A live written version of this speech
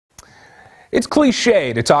It's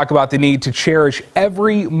cliche to talk about the need to cherish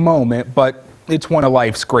every moment, but it's one of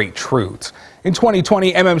life's great truths. In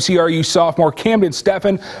 2020, MMCRU sophomore Kamden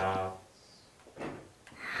Steffen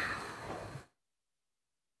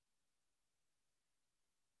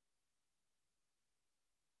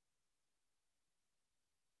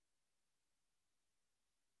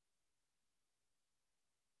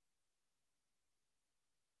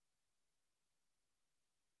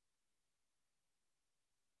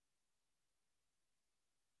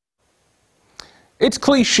It's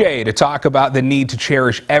cliche to talk about the need to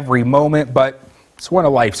cherish every moment, but it's one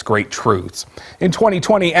of life's great truths. In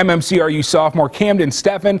 2020, MMCRU sophomore Kamden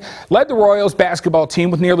Steffen led the Royals basketball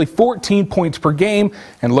team with nearly 14 points per game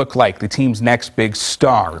and looked like the team's next big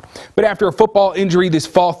star. But after a football injury this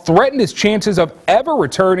fall threatened his chances of ever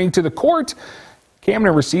returning to the court,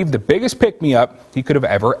 Kamden received the biggest pick-me-up he could have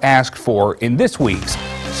ever asked for in this week's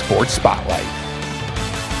Sports Spotlight.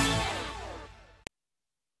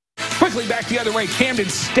 Quickly back the other way, Kamden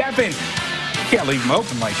Steffen. Can't leave him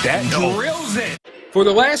open like that. No. Drills it. For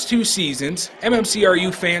the last 2 seasons,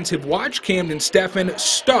 MMCRU fans have watched Kamden Steffen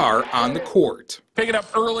star on the court. Pick it up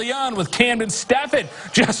early on with Kamden Steffen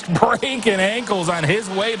just breaking ankles on his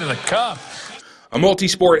way to the cup. A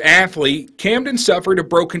multi-sport athlete, Kamden suffered a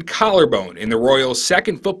broken collarbone in the Royals'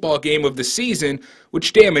 second football game of the season,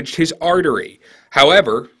 which damaged his artery.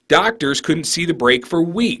 However, doctors couldn't see the break for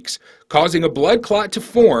weeks, causing a blood clot to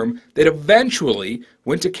form that eventually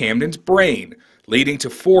went to Kamden's brain, leading to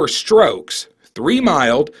 4 strokes, 3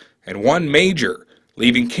 mild and 1 major,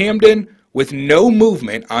 leaving Kamden with no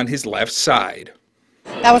movement on his left side.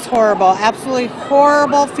 That was horrible, absolutely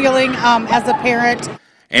horrible feeling as a parent.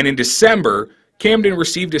 And in December, Kamden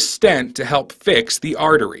received a stent to help fix the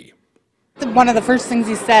artery. One of the first things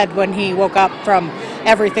he said when he woke up from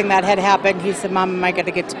everything that had happened, he said, "Mom, am I going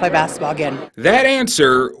to get to play basketball again?" That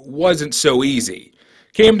answer wasn't so easy.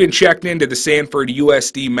 Kamden checked into the Sanford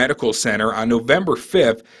USD Medical Center on November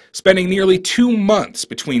 5th, spending nearly 2 months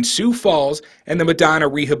between Sioux Falls and the Madonna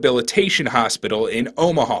Rehabilitation Hospital in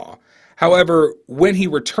Omaha. However, when he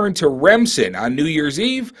returned to Remsen on New Year's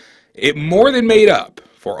Eve, it more than made up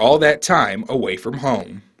for all that time away from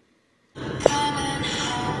home.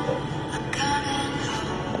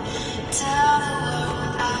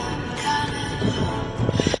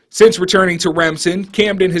 Since returning to Remsen,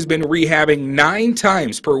 Kamden has been rehabbing 9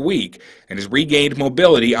 times per week and has regained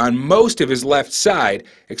mobility on most of his left side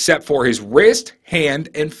except for his wrist, hand,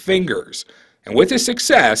 and fingers. And with his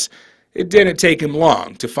success, it didn't take him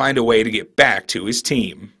long to find a way to get back to his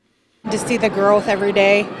team. To see the growth every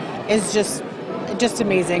day is just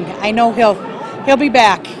amazing. I know he'll be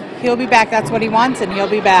back. He'll be back. That's what he wants, and he'll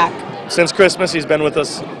be back. Since Christmas, he's been with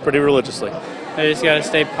us pretty religiously. I just got to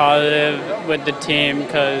stay positive with the team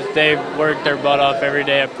because they work their butt off every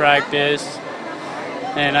day at practice,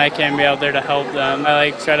 and I can't be out there to help them.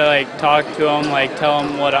 I try to talk to them, tell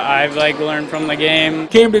them what I've learned from the game.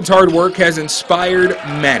 Kamden's hard work has inspired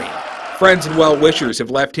many. Friends and well-wishers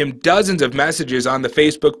have left him dozens of messages on the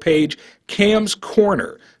Facebook page Cam's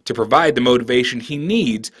Corner to provide the motivation he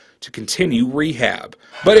needs to continue rehab.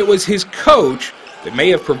 But it was his coach that may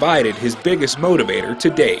have provided his biggest motivator to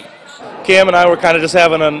date. Cam and I were kind of just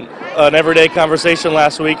having an everyday conversation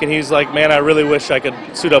last week, and he's like, "Man, I really wish I could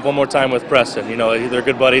suit up one more time with Preston. You know, they're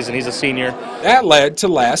good buddies, and he's a senior." That led to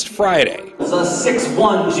last Friday. It's a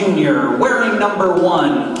 6'1" junior wearing number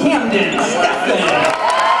 1, Kamden Steffen.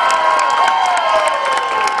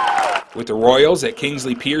 With the Royals at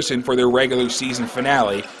Kingsley Pearson for their regular season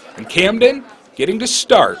finale, and Kamden getting to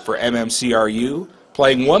start for MMCRU,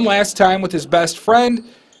 playing one last time with his best friend,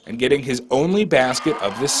 and getting his only basket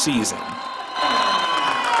of the season.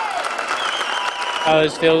 I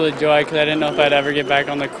was filled with joy because I didn't know if I'd ever get back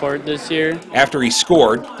on the court this year. After he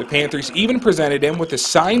scored, the Panthers even presented him with a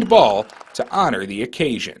signed ball to honor the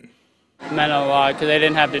occasion. It meant a lot because they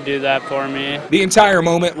didn't have to do that for me. The entire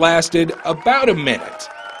moment lasted about a minute,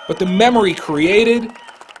 but the memory created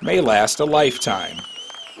may last a lifetime.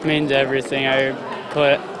 It means everything. I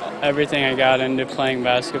put everything I got into playing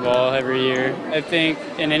basketball every year. I think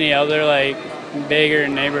in any other bigger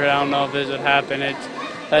neighborhood, I don't know if this would happen.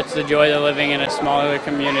 That's the joy of living in a smaller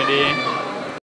community.